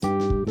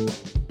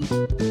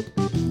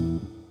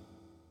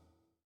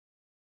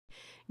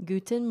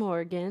Guten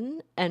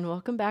Morgen, and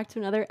welcome back to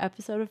another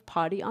episode of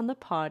Potty on the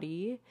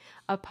Potty,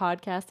 a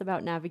podcast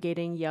about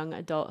navigating young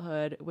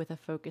adulthood with a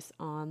focus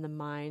on the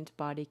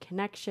mind-body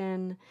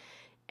connection.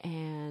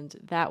 And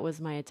that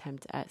was my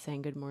attempt at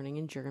saying good morning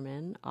in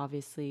German.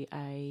 Obviously,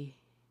 I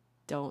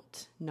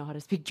don't know how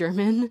to speak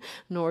German,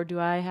 nor do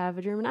I have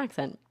a German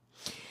accent.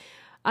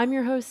 I'm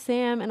your host,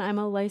 Sam, and I'm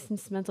a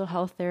licensed mental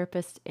health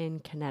therapist in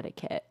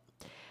Connecticut.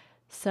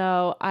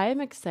 So I'm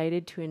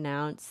excited to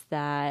announce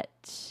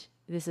that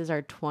this is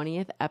our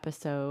 20th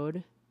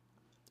episode,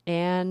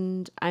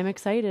 and I'm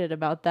excited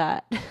about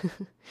that.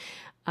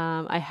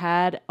 I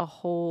had a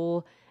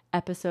whole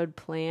episode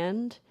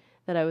planned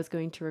that I was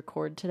going to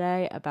record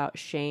today about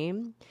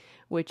shame,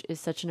 which is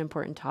such an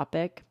important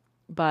topic,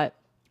 but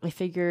I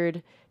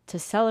figured to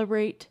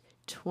celebrate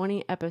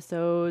 20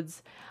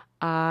 episodes,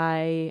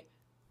 I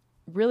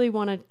really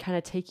want to kind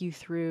of take you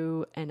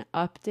through an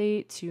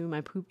update to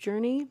my poop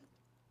journey,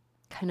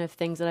 kind of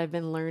things that I've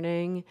been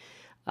learning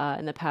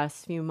in the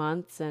past few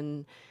months.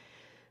 And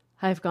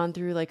I've gone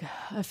through like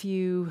a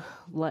few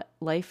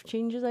life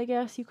changes, I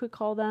guess you could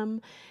call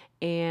them.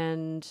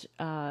 And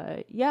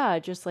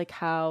just like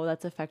how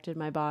that's affected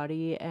my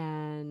body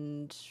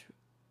and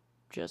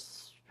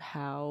just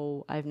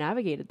how I've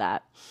navigated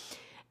that.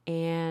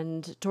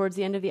 And towards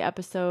the end of the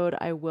episode,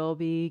 I will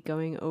be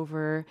going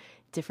over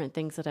different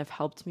things that have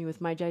helped me with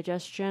my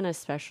digestion,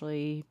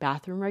 especially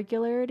bathroom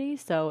regularity.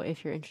 So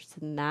if you're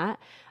interested in that,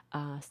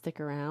 stick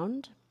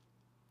around.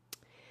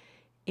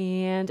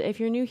 And if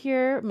you're new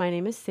here, my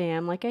name is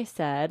Sam. Like I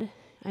said,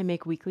 I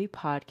make weekly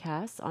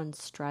podcasts on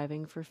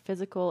striving for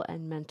physical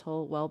and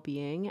mental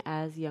well-being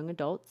as young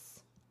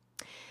adults.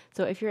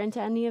 So if you're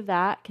into any of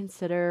that,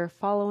 consider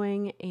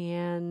following.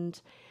 And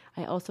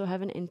I also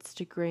have an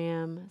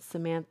Instagram,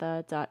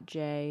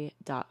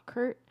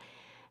 samantha.j.kurt.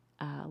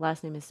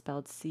 Last name is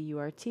spelled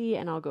C-U-R-T,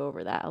 and I'll go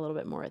over that a little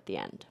bit more at the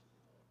end.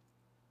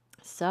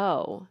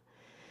 So,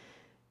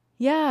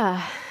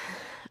 yeah,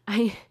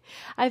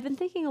 I've been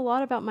thinking a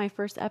lot about my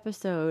first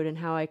episode and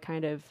how I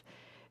kind of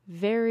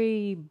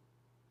very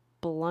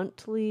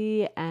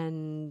bluntly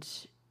and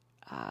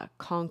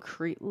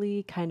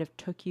concretely kind of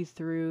took you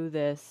through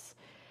this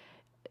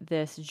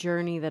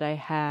journey that I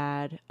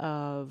had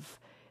of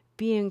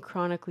being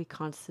chronically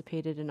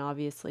constipated and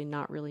obviously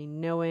not really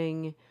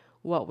knowing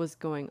what was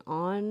going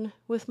on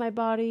with my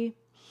body,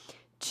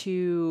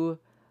 to,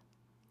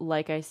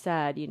 like I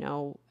said,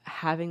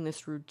 having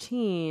this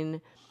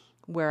routine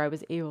where I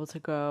was able to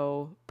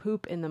go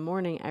poop in the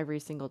morning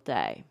every single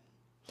day.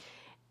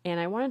 And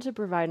I wanted to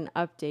provide an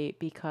update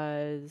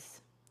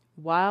because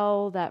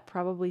while that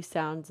probably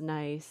sounds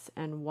nice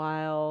and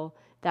while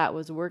that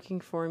was working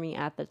for me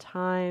at the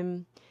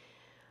time,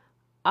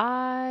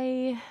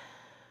 I'm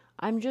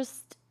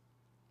just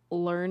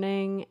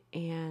learning,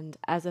 and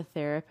as a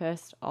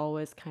therapist,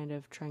 always kind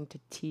of trying to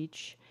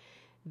teach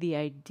the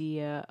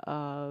idea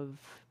of,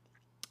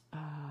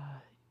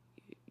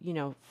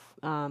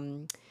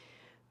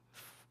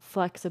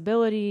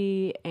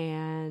 flexibility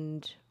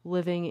and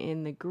living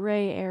in the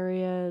gray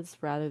areas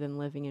rather than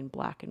living in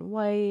black and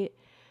white,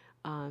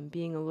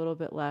 being a little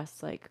bit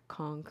less like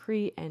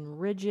concrete and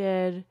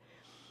rigid.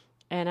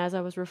 And as I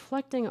was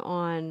reflecting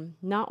on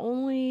not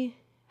only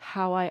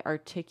how I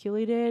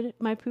articulated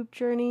my poop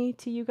journey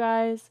to you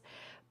guys,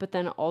 but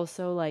then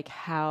also like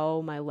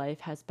how my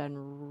life has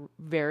been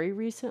very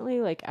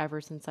recently, like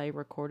ever since I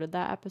recorded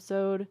that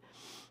episode,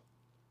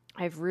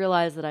 I've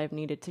realized that I've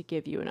needed to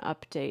give you an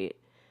update.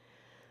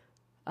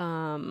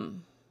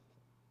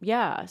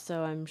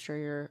 So I'm sure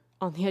you're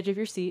on the edge of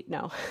your seat.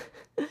 No,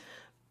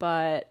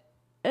 but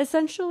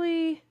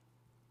essentially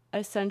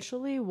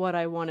what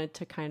I wanted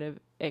to kind of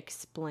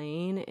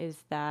explain is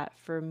that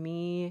for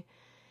me,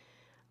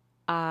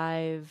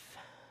 I've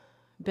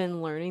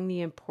been learning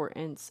the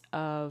importance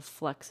of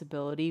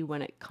flexibility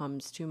when it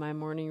comes to my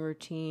morning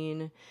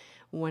routine,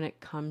 when it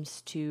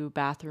comes to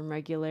bathroom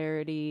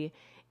regularity,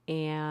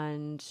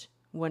 and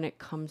when it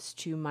comes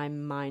to my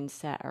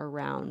mindset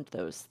around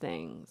those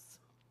things.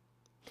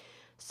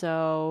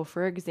 So,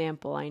 for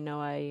example, I know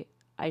I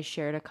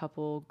shared a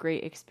couple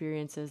great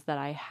experiences that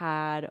I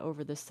had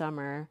over the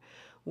summer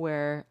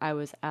where I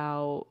was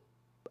out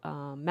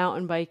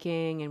mountain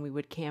biking and we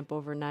would camp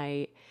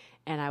overnight,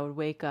 and I would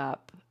wake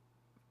up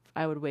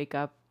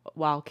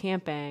while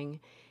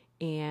camping,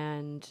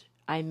 and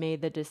I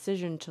made the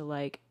decision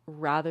to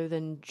rather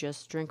than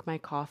just drink my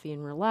coffee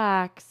and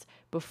relax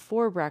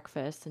before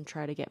breakfast and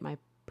try to get my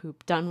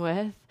poop done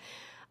with,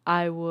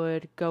 I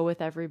would go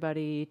with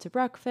everybody to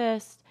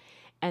breakfast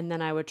and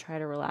then I would try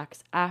to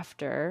relax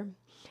after.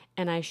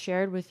 And I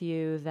shared with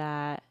you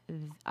that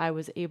I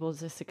was able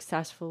to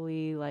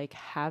successfully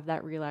have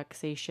that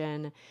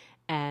relaxation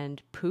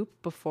and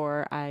poop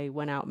before I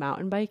went out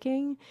mountain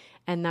biking.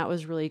 And that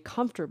was really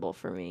comfortable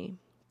for me.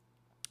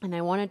 And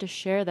I wanted to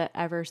share that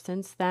ever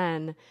since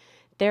then,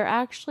 there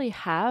actually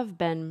have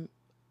been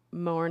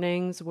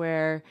mornings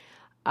where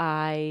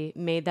I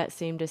made that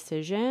same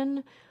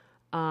decision,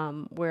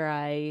 where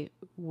I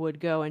would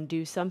go and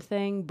do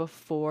something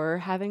before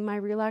having my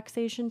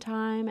relaxation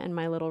time and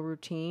my little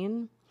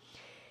routine,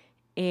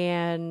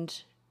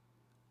 and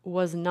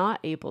was not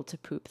able to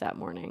poop that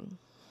morning.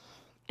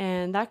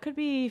 And that could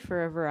be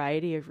for a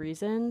variety of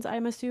reasons,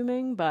 I'm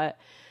assuming, but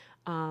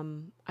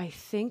I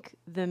think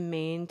the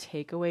main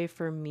takeaway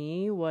for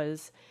me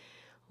was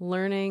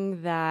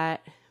learning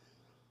that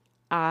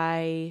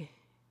I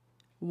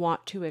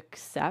want to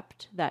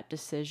accept that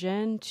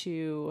decision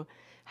to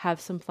have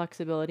some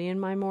flexibility in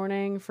my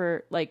morning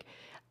for like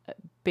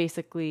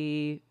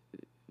basically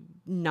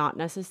not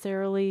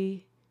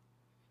necessarily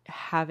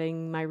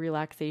having my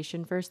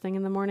relaxation first thing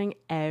in the morning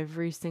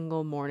every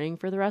single morning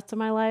for the rest of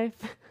my life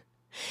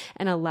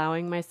and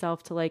allowing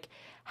myself to like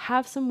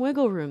have some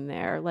wiggle room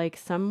there. Like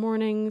some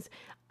mornings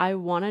I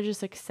want to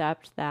just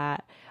accept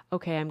that,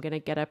 okay, I'm going to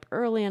get up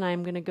early and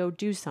I'm going to go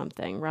do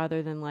something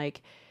rather than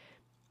like,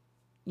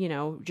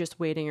 just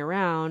waiting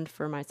around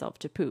for myself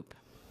to poop.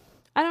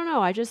 I don't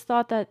know. I just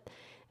thought that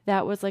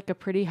that was like a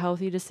pretty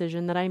healthy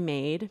decision that I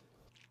made.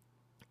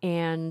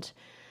 And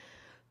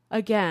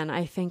again,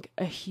 I think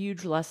a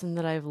huge lesson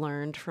that I've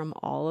learned from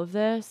all of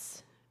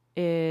this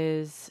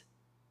is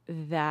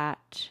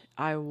that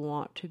I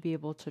want to be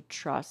able to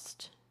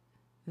trust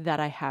that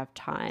I have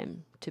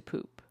time to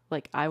poop.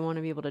 Like I want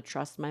to be able to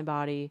trust my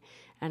body,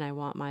 and I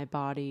want my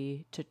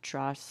body to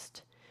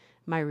trust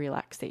my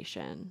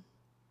relaxation.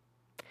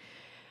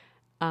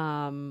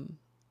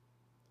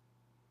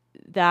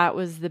 That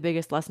was the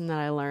biggest lesson that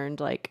I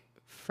learned, like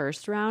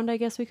first round, I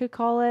guess we could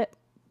call it.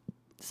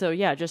 So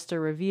yeah, just to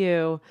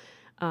review,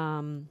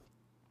 I'm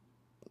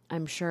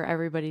sure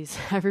everybody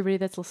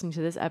that's listening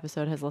to this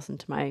episode has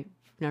listened to my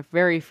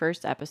very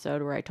first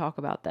episode where I talk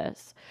about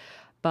this.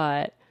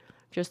 But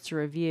just to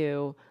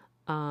review,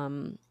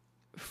 from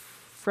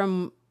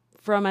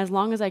as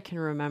long as I can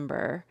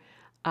remember,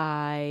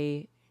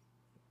 I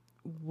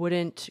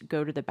wouldn't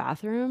go to the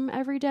bathroom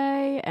every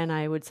day, and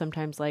I would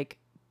sometimes like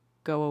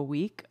go a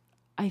week,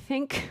 I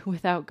think,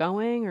 without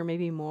going, or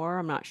maybe more,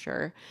 I'm not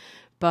sure.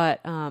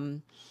 But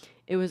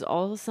it was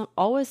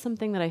always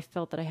something that I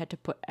felt that I had to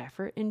put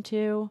effort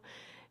into.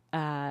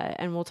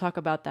 And we'll talk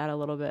about that a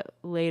little bit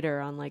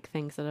later on like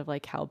things that have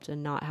like helped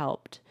and not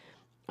helped.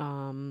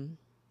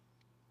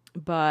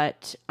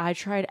 But I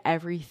tried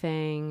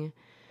everything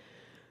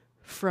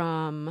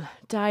from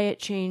diet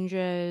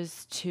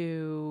changes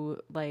to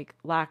like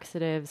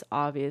laxatives.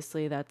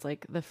 Obviously, that's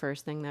like the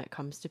first thing that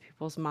comes to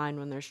people's mind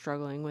when they're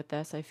struggling with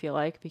this, I feel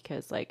like,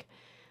 because like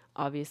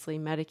obviously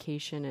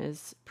medication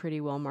is pretty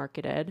well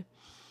marketed.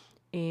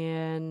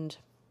 And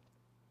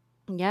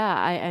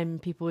yeah,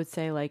 and people would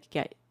say like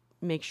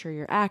make sure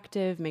you're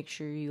active, make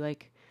sure you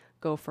like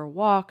go for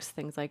walks,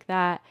 things like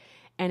that.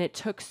 And it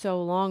took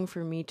so long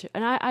for me to,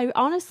 and I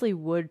honestly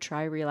would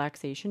try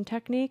relaxation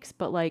techniques,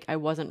 but like I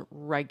wasn't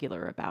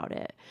regular about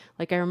it.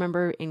 Like I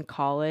remember in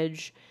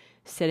college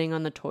sitting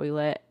on the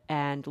toilet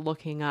and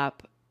looking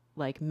up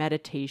like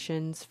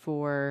meditations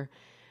for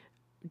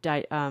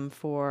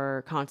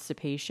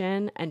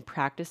constipation and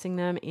practicing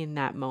them in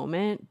that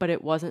moment, but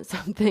it wasn't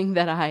something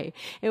that I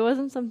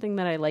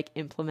like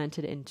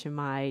implemented into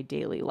my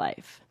daily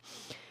life.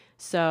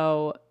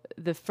 So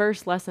the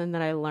first lesson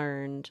that I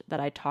learned that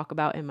I talk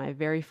about in my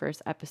very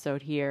first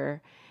episode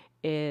here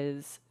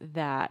is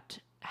that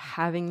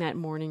having that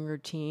morning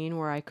routine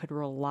where I could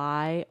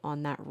rely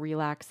on that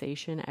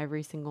relaxation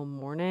every single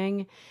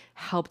morning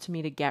helped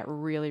me to get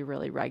really,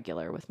 really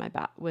regular with my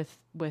with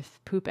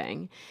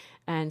pooping.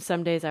 And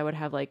some days I would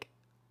have like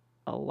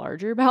a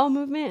larger bowel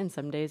movement and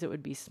some days it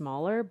would be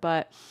smaller,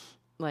 but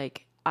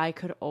like I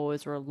could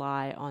always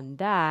rely on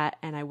that,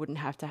 and I wouldn't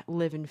have to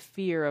live in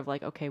fear of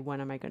like, okay,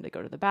 when am I going to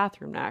go to the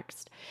bathroom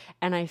next?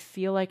 And I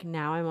feel like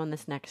now I'm on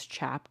this next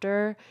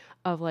chapter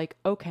of like,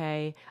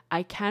 okay,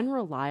 I can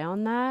rely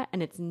on that,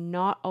 and it's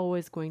not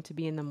always going to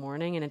be in the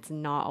morning, and it's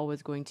not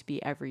always going to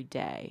be every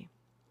day.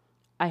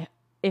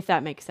 If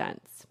that makes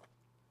sense.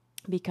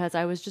 Because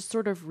I was just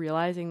sort of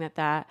realizing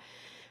that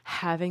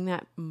having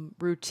that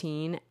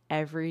routine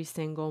every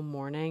single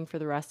morning for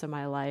the rest of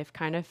my life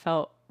kind of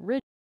felt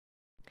rigid.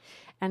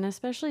 And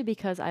especially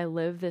because I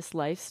live this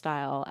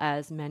lifestyle,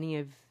 as many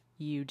of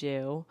you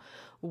do,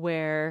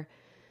 where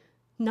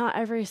not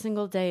every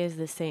single day is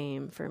the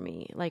same for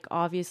me. Like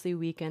obviously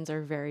weekends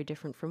are very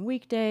different from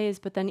weekdays,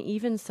 but then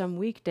even some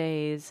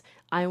weekdays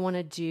I want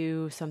to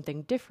do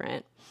something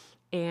different.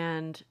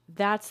 And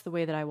that's the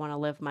way that I want to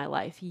live my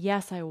life.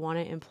 Yes, I want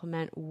to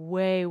implement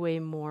way, way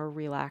more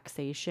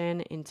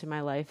relaxation into my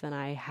life than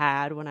I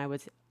had when I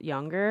was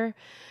younger.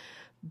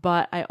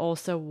 But I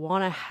also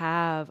want to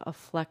have a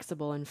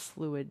flexible and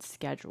fluid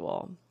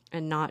schedule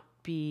and not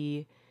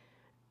be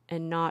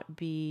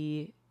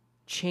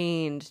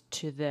chained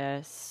to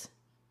this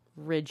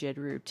rigid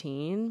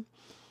routine.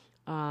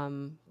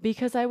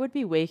 Because I would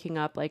be waking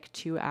up like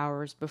 2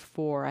 hours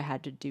before I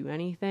had to do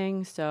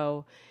anything.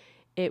 So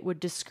it would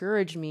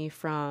discourage me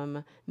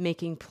from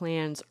making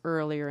plans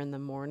earlier in the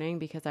morning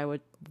because I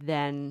would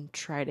then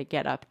try to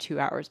get up 2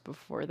 hours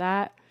before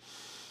that.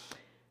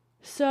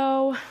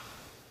 So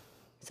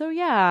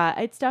yeah,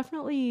 it's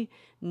definitely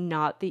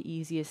not the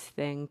easiest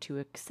thing to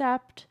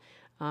accept.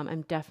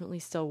 I'm definitely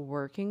still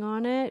working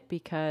on it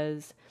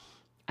because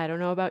I don't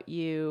know about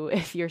you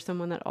if you're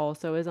someone that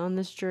also is on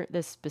this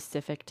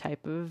specific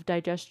type of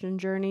digestion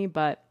journey,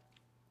 but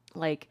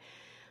like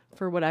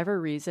for whatever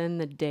reason,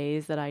 the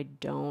days that I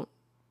don't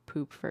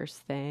poop first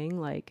thing,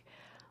 like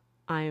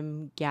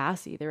I'm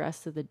gassy the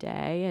rest of the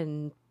day,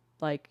 and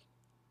like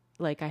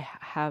I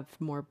have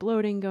more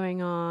bloating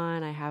going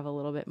on. I have a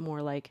little bit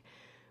more like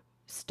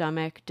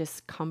stomach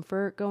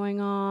discomfort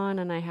going on,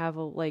 and I have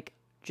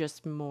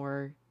just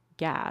more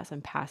gas.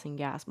 I'm passing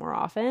gas more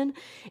often,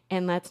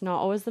 and that's not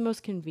always the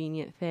most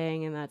convenient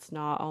thing, and that's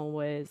not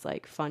always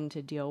like fun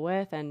to deal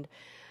with. And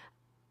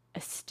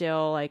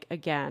still, like,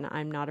 again,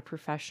 I'm not a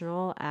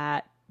professional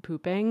at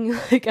pooping.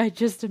 Like, I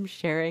just am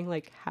sharing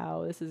like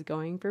how this is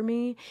going for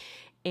me,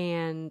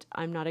 and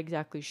I'm not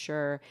exactly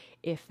sure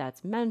if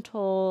that's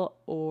mental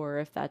or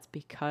if that's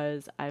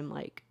because I'm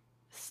like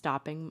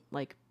stopping,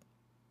 like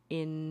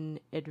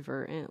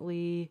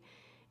indirectly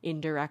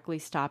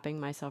stopping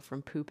myself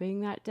from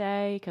pooping that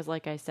day. Because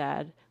like I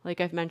said, like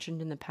I've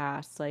mentioned in the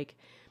past, like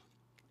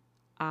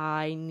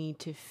I need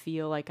to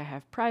feel like I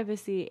have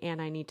privacy,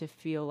 and I need to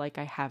feel like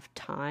I have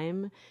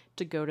time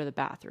to go to the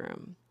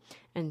bathroom.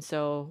 And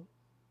so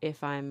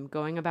if I'm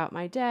going about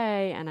my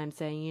day and I'm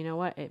saying, you know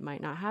what, it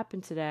might not happen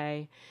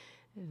today,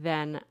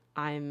 then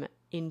I'm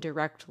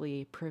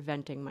indirectly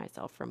preventing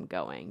myself from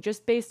going,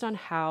 just based on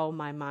how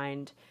my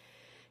mind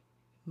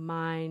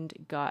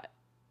gut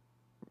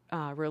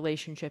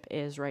relationship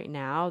is right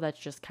now. That's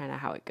just kind of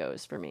how it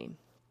goes for me.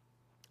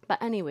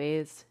 But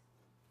anyways,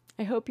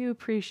 I hope you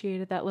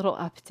appreciated that little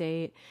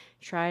update.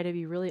 Try to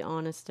be really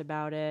honest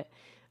about it.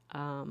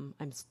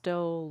 I'm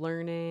still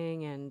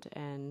learning,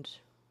 and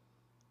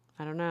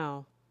I don't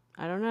know.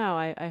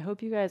 I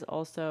hope you guys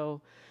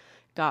also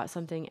got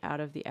something out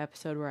of the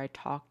episode where I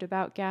talked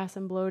about gas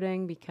and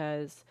bloating,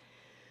 because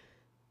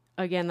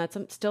again, that's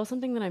still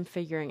something that I'm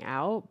figuring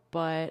out,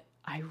 but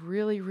I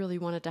really, really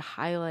wanted to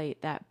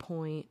highlight that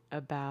point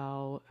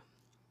about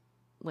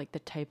like the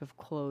type of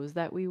clothes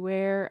that we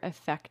wear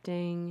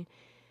affecting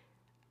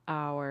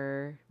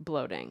our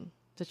bloating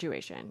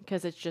situation.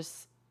 Because it's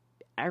just,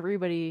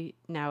 everybody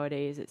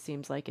nowadays, it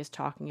seems like, is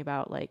talking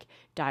about like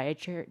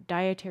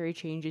dietary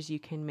changes you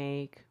can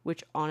make,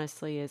 which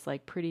honestly is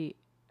like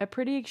a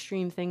pretty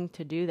extreme thing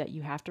to do that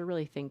you have to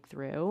really think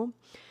through.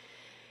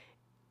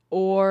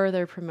 Or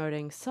they're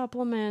promoting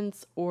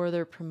supplements, or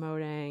they're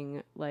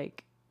promoting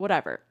like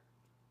whatever,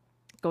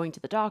 going to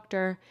the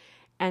doctor.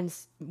 And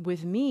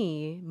with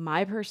me,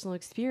 my personal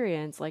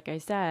experience, like I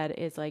said,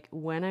 is like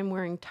when I'm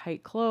wearing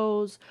tight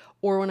clothes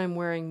or when I'm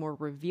wearing more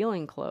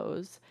revealing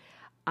clothes,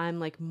 I'm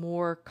like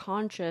more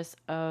conscious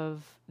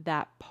of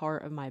that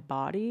part of my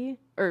body,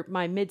 or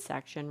my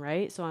midsection,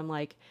 right? So I'm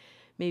like,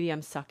 maybe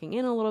I'm sucking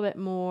in a little bit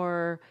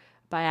more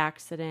by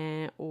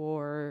accident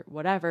or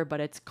whatever, but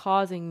it's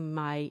causing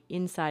my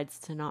insides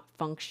to not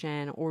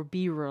function or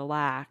be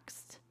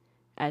relaxed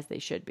as they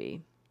should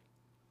be.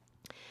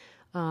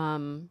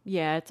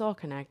 Yeah, it's all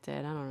connected.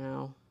 I don't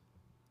know.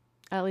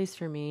 At least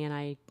for me, and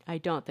I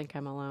don't think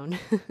I'm alone.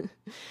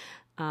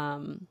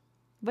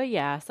 But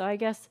yeah, so I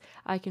guess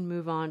I can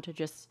move on to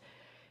just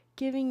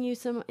giving you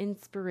some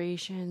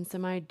inspiration,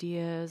 some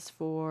ideas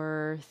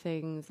for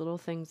little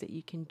things that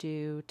you can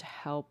do to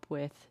help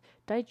with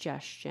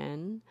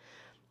digestion.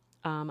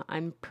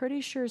 I'm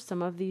pretty sure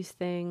some of these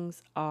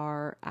things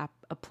are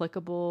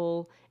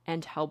applicable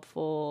and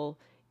helpful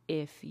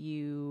if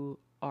you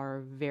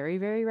are very,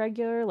 very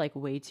regular, like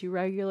way too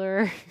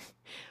regular,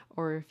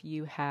 or if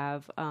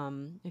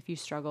you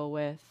struggle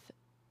with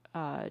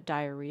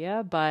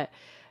diarrhea, but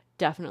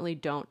definitely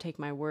don't take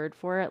my word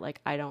for it. Like,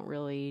 I don't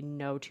really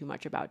know too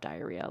much about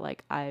diarrhea.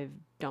 Like, I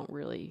don't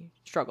really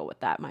struggle with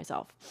that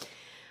myself.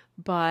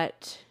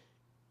 But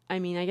I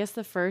mean, I guess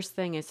the first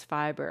thing is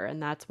fiber,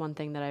 and that's one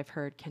thing that I've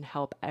heard can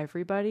help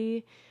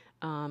everybody,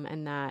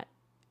 and that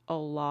a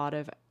lot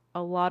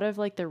of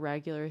like the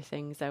regular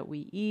things that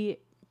we eat,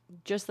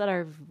 just that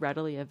are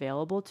readily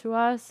available to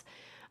us,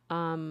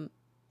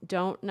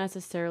 don't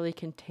necessarily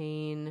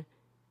contain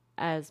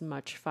as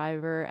much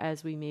fiber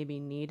as we maybe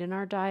need in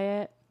our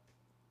diet.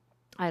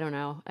 I don't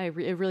know.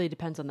 It really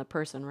depends on the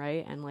person,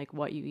 right? And like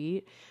what you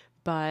eat.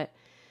 But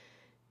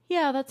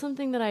yeah, that's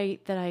something that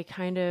I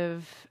kind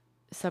of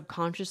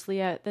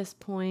subconsciously at this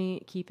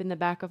point keep in the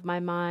back of my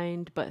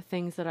mind. But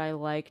things that I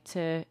like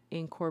to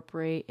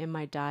incorporate in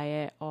my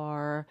diet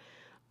are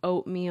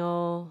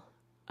oatmeal,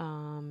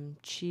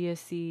 chia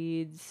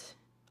seeds.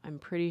 I'm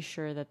pretty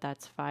sure that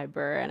that's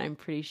fiber, and I'm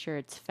pretty sure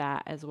it's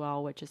fat as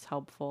well, which is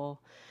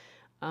helpful.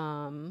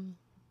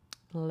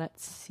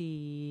 Let's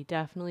see,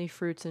 definitely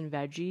fruits and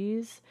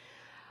veggies.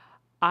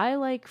 I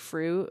like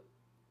fruit.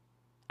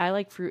 I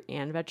like fruit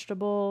and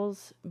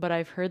vegetables, but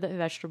I've heard that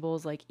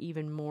vegetables, like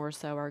even more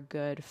so, are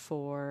good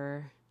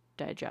for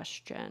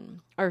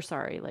digestion, or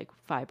sorry, like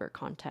fiber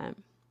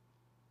content.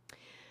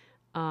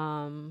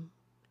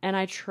 And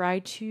I try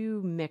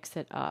to mix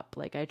it up.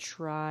 Like I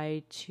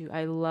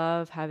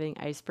love having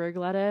iceberg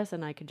lettuce,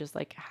 and I could just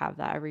like have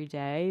that every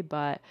day,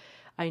 but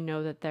I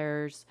know that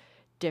there's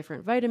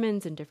different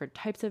vitamins and different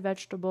types of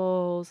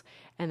vegetables,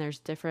 and there's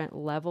different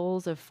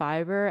levels of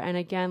fiber. And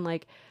again,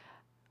 like,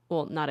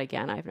 well, not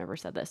again, I've never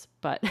said this,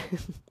 but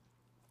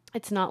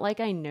it's not like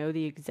I know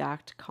the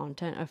exact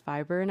content of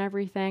fiber and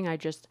everything. I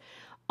just,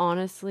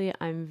 honestly,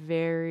 I'm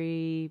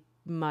very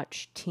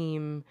much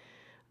team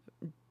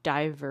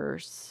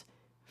diverse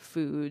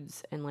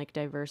foods and like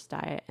diverse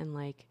diet and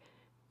like,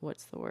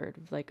 what's the word?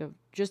 Like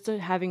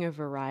having a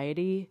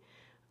variety.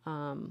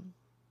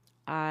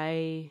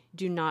 I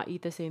do not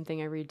eat the same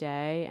thing every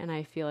day, and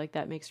I feel like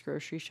that makes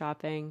grocery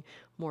shopping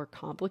more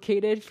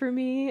complicated for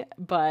me,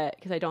 but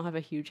because I don't have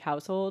a huge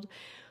household.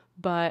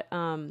 But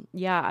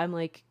yeah, I'm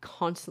like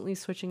constantly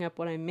switching up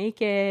what I'm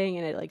making,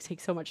 and it like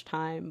takes so much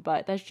time.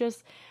 But that's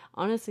just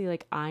honestly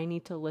like I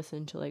need to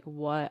listen to like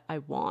what I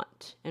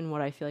want and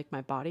what I feel like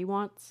my body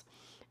wants,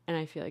 and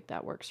I feel like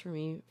that works for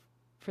me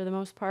for the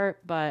most part.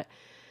 But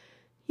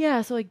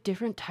yeah, so like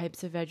different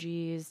types of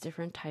veggies,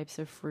 different types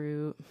of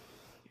fruit,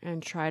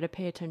 and try to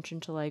pay attention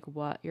to like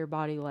what your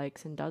body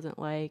likes and doesn't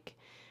like.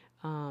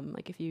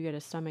 Like if you get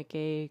a stomach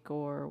ache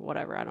or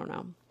whatever, I don't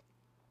know.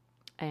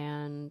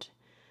 And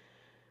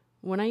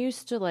when I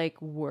used to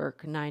like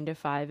work 9 to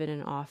 5 in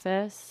an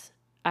office,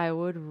 I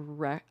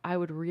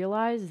would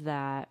realize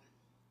that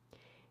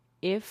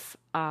if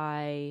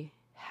I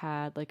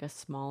had like a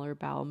smaller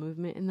bowel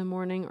movement in the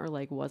morning or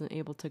like wasn't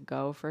able to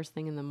go first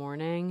thing in the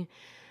morning,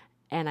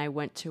 and I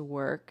went to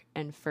work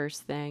and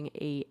first thing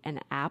ate an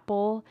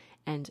apple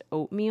and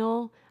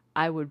oatmeal,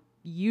 I would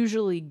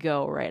usually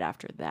go right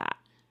after that.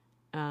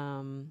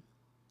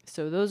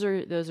 So those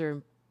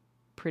are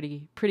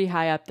pretty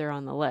high up there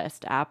on the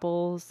list.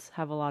 Apples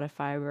have a lot of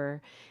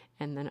fiber,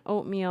 and then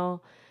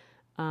oatmeal.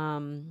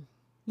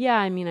 Yeah,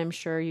 I mean, I'm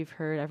sure you've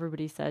heard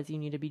everybody says you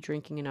need to be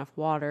drinking enough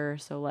water,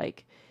 so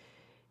like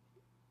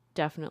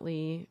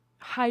definitely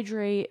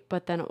hydrate,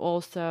 but then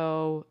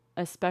also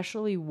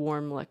especially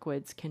warm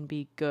liquids can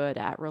be good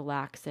at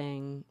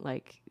relaxing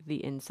like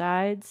the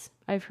insides,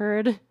 I've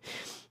heard.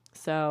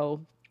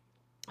 So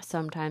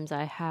sometimes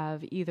I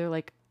have either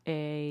like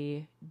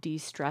a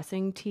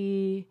de-stressing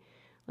tea,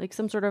 like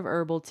some sort of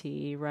herbal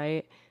tea,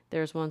 right?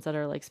 There's ones that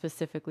are like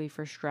specifically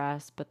for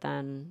stress, but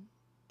then,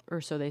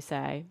 or so they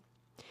say.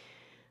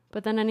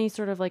 But then any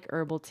sort of like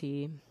herbal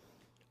tea,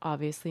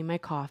 obviously my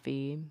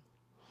coffee.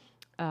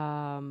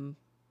 But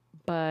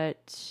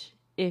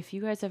if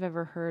you guys have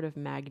ever heard of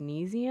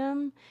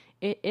magnesium,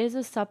 it is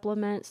a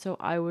supplement, so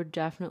I would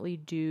definitely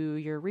do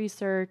your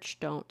research.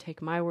 Don't take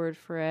my word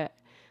for it.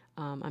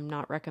 I'm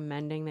not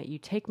recommending that you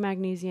take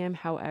magnesium.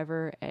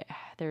 However,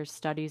 there's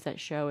studies that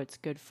show it's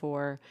good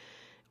for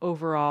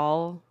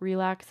overall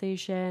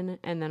relaxation,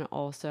 and then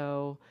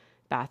also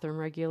bathroom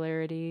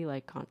regularity,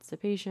 like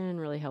constipation,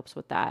 really helps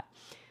with that.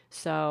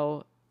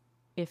 So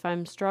if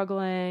I'm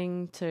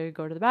struggling to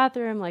go to the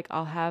bathroom, like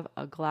I'll have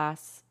a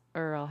glass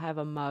or I'll have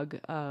a mug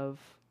of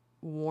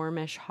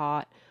warmish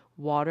hot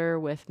water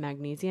with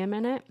magnesium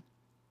in it.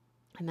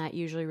 And that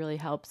usually really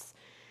helps.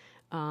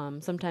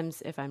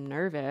 Sometimes if I'm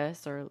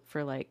nervous or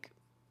for like,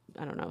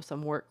 I don't know,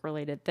 some work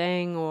related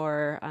thing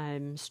or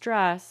I'm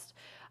stressed,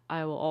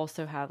 I will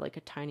also have like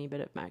a tiny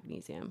bit of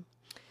magnesium.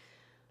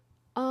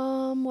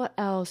 What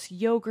else?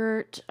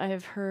 Yogurt,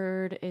 I've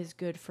heard, is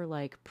good for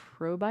like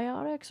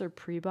probiotics or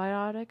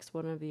prebiotics,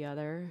 one or the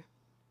other.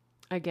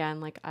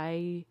 Again, like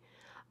I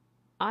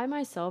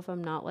myself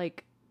am not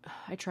like,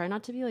 I try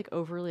not to be like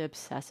overly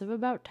obsessive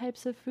about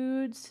types of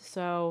foods.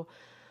 So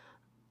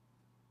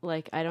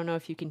like, I don't know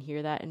if you can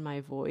hear that in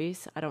my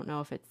voice. I don't know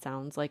if it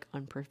sounds like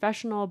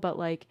unprofessional, but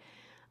like,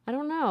 I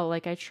don't know.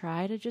 Like I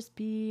try to just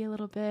be a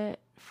little bit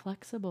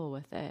flexible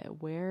with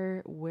it.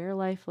 Wear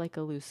life like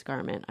a loose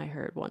garment, I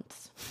heard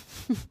once.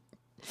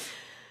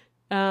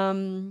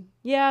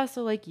 Yeah,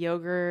 so like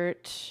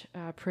yogurt,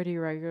 pretty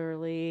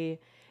regularly.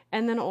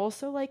 And then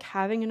also like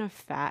having enough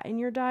fat in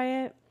your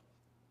diet.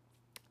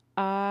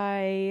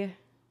 I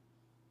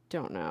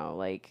don't know.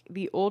 Like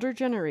the older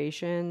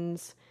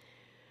generations,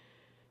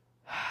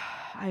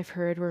 I've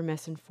heard were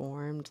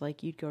misinformed.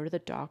 Like you'd go to the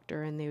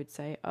doctor and they would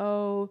say,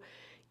 oh,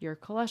 your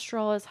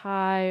cholesterol is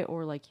high,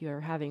 or like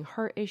you're having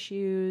heart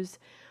issues.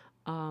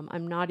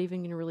 I'm not even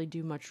going to really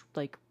do much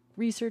like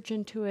research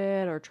into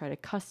it or try to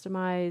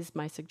customize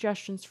my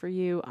suggestions for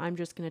you. I'm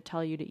just going to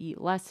tell you to eat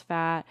less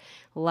fat,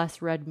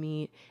 less red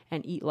meat,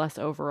 and eat less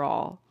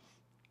overall.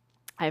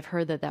 I've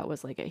heard that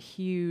was like a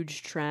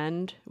huge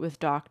trend with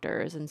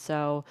doctors. And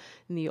so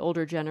in the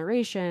older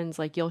generations,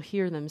 like you'll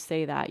hear them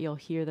say that. You'll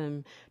hear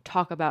them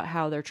talk about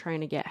how they're trying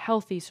to get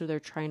healthy. So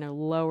they're trying to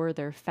lower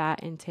their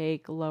fat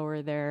intake,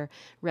 lower their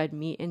red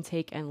meat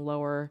intake, and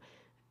lower,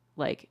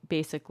 like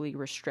basically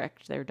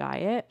restrict their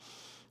diet.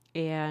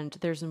 And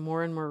there's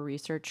more and more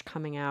research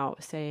coming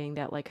out saying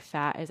that like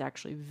fat is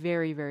actually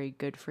very, very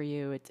good for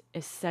you. It's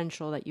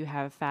essential that you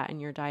have fat in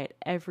your diet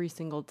every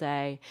single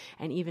day.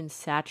 And even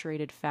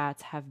saturated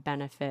fats have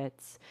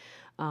benefits.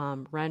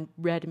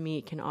 Red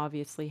meat can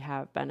obviously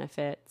have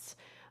benefits.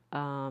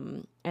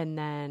 And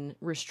then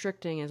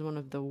restricting is one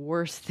of the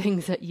worst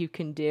things that you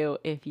can do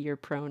if you're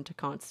prone to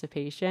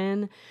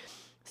constipation.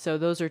 So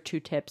those are 2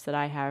 tips that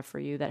I have for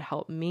you that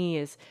help me,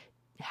 is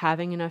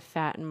having enough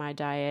fat in my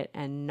diet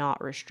and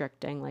not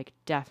restricting, like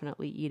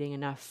definitely eating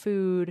enough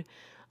food,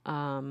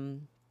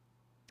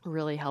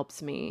 really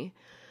helps me.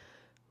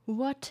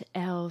 What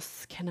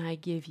else can I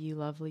give you,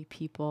 lovely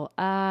people?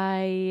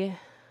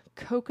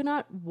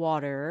 Coconut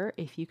water,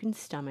 if you can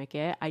stomach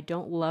it. I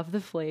don't love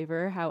the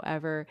flavor.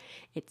 However,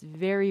 it's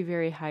very,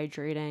 very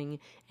hydrating,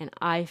 and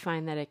I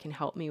find that it can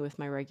help me with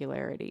my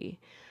regularity.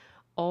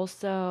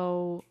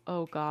 Also,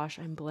 oh gosh,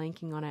 I'm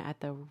blanking on it at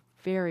the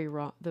very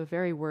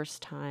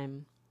worst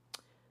time.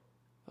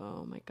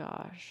 Oh my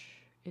gosh.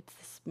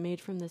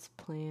 Made from this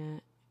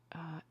plant.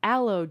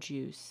 Aloe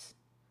juice.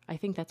 I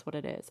think that's what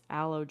it is.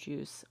 Aloe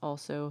juice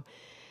also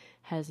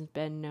has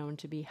been known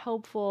to be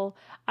helpful.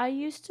 I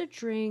used to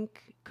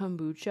drink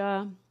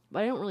kombucha,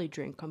 but I don't really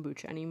drink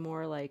kombucha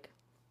anymore. Like,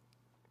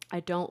 I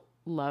don't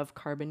love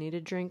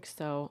carbonated drinks,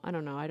 so I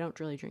don't know. I don't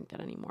really drink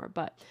that anymore.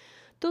 But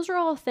those are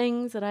all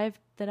things that I've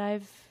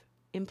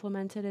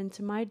implemented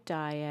into my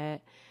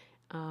diet.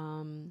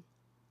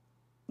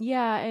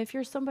 Yeah, if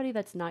you're somebody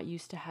that's not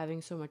used to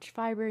having so much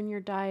fiber in your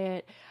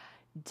diet,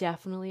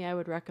 definitely I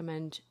would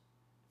recommend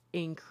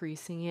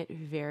increasing it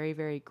very,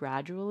 very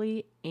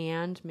gradually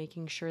and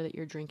making sure that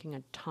you're drinking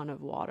a ton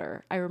of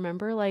water. I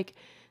remember like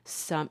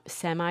some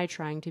semi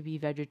trying to be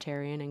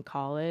vegetarian in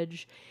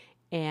college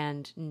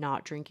and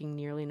not drinking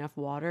nearly enough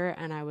water,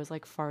 and I was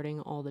like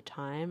farting all the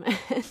time.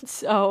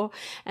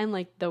 And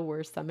like the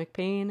worst stomach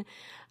pain.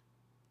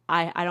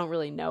 I don't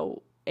really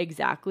know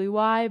exactly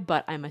why,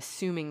 but I'm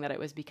assuming that it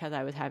was because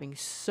I was having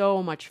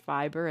so much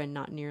fiber and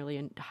not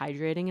nearly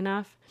hydrating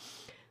enough.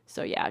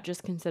 So yeah,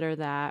 just consider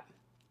that.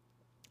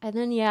 And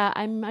then, yeah,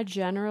 I'm a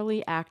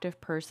generally active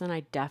person.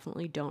 I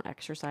definitely don't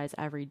exercise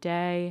every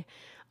day,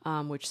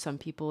 which some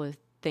people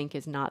think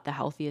is not the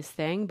healthiest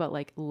thing, but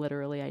like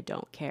literally, I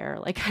don't care.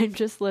 Like, I'm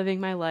just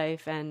living my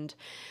life, and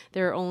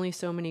there are only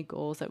so many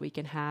goals that we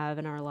can have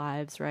in our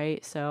lives,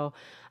 right? So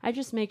I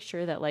just make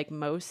sure that like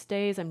most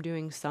days I'm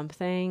doing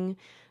something.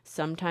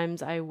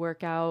 Sometimes I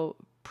work out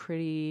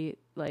pretty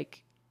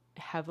like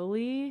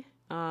heavily.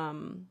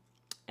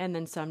 And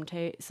then some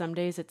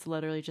days it's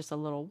literally just a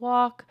little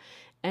walk,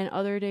 and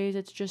other days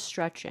it's just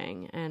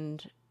stretching.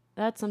 And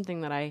that's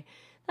something that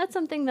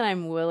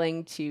I'm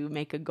willing to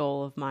make a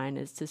goal of mine,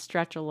 is to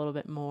stretch a little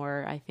bit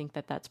more. I think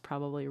that that's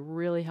probably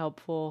really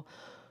helpful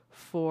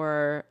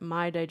for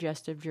my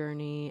digestive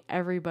journey,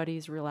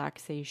 everybody's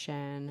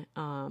relaxation,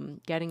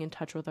 getting in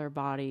touch with our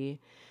body,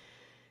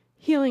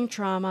 healing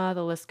trauma,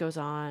 the list goes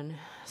on.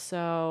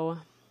 So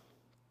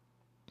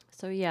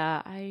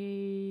yeah,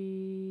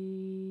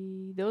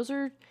 those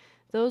are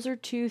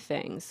 2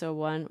 things. So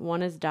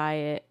one is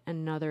diet,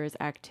 another is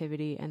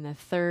activity, and the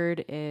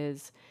third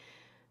is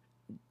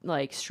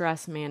like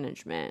stress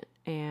management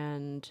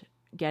and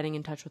getting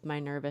in touch with my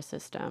nervous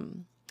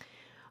system.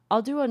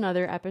 I'll do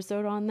another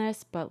episode on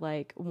this, but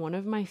like one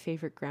of my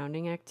favorite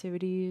grounding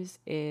activities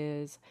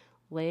is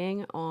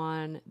laying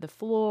on the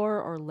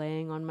floor or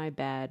laying on my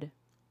bed.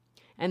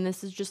 And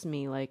this is just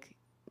me, like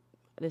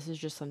this is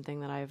just something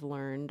that I've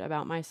learned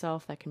about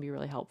myself that can be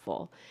really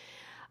helpful.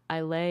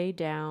 I lay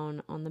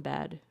down on the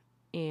bed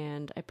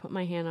and I put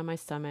my hand on my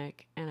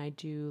stomach and I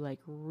do like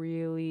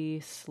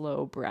really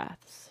slow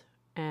breaths.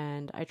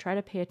 And I try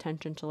to pay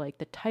attention to like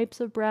the types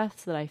of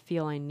breaths that I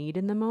feel I need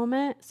in the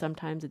moment.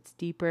 Sometimes it's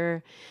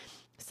deeper,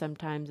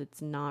 sometimes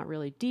it's not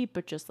really deep,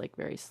 but just like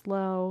very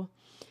slow.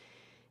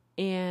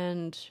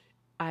 And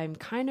I'm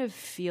kind of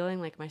feeling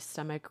like my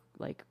stomach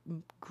like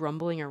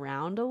grumbling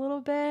around a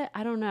little bit.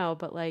 I don't know,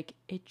 but like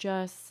it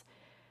just,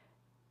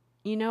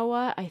 you know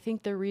what? I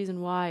think the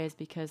reason why is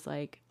because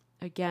like,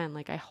 again,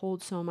 like I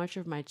hold so much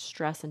of my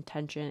stress and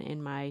tension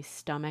in my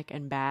stomach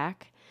and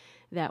back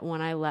that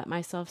when I let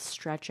myself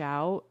stretch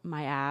out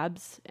my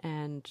abs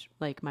and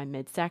like my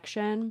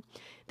midsection,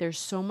 there's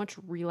so much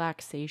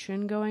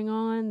relaxation going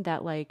on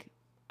that like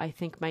I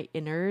think my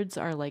innards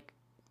are like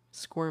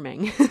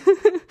squirming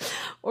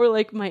or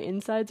like my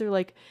insides are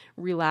like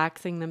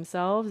relaxing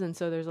themselves, and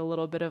so there's a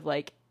little bit of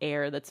like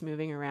air that's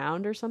moving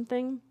around or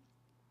something.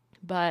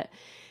 But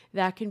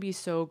that can be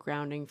so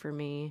grounding for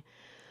me.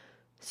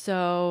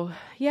 So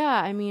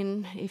yeah, I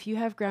mean, if you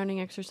have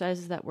grounding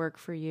exercises that work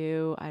for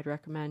you, I'd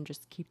recommend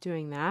just keep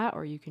doing that,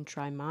 or you can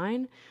try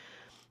mine.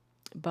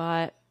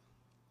 But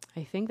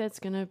I think that's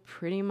gonna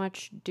pretty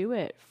much do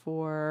it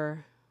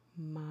for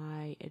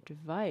my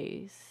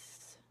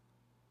advice.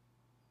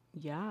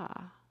 Yeah.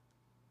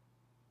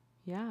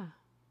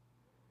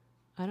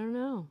 I don't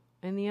know.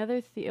 And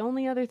the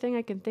only other thing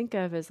I can think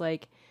of is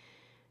like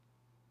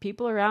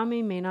people around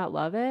me may not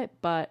love it,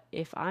 but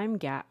if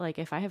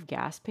if I have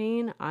gas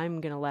pain, I'm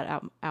gonna let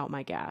out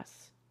my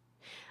gas.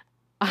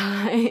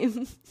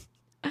 I'm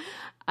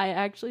I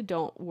actually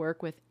don't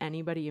work with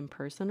anybody in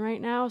person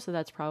right now, so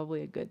that's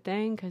probably a good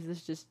thing, because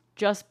this is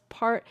just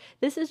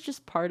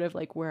part of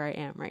like where I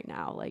am right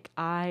now. Like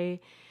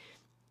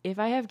if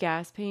I have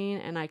gas pain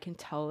and I can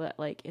tell that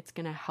like it's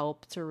going to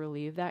help to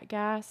relieve that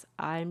gas,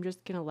 I'm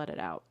just going to let it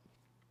out.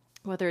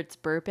 Whether it's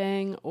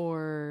burping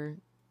or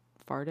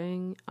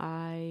farting,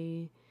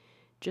 I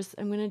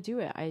I'm going to do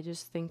it. I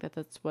just think that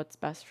that's what's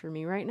best for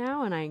me right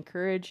now. And I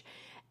encourage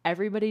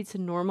everybody to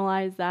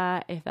normalize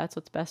that if that's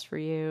what's best for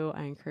you.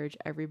 I encourage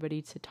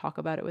everybody to talk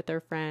about it with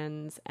their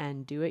friends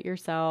and do it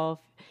yourself.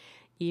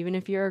 Even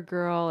if you're a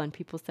girl and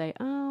people say,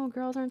 oh,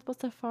 girls aren't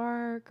supposed to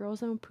fart, girls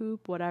don't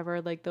poop,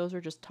 whatever, like those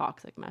are just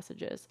toxic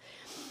messages.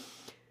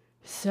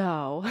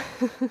 So,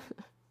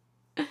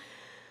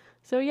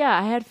 yeah,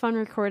 I had fun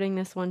recording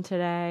this one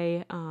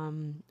today.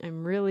 I'm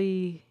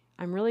really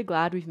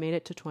glad we've made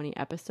it to 20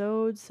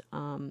 episodes.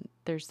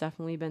 There's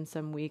definitely been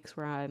some weeks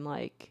where I'm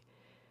like,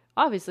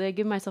 obviously I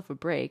give myself a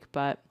break,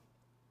 but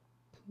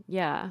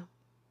yeah,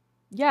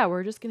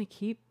 we're just going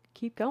to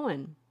keep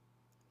going.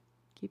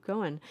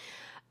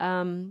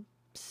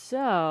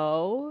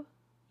 So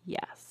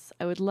yes,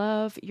 I would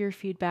love your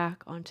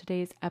feedback on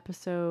today's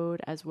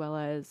episode as well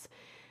as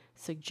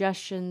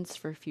suggestions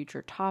for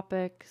future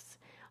topics.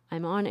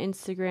 I'm on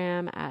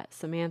Instagram at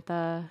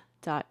samantha.j.kurt.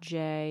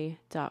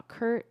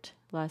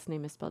 Last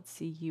name is spelled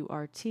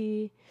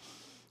C-U-R-T.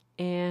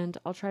 And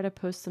I'll try to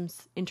post some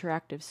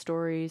interactive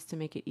stories to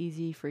make it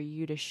easy for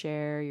you to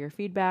share your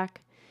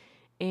feedback.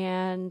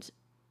 And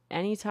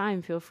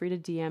anytime, feel free to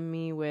DM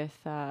me with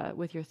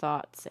your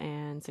thoughts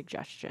and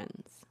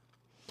suggestions.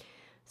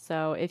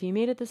 So if you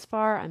made it this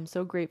far, I'm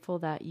so grateful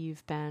that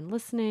you've been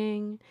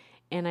listening.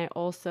 And I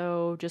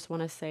also just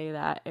want to say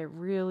that it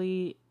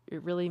really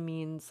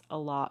means a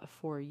lot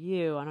for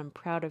you. And I'm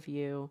proud of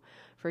you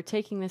for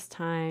taking this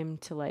time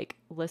to like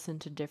listen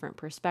to different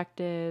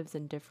perspectives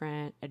and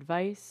different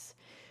advice.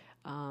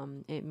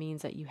 It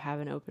means that you have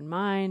an open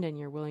mind and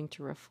you're willing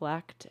to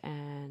reflect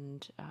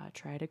and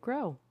try to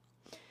grow.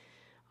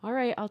 All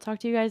right, I'll talk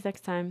to you guys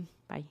next time.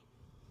 Bye.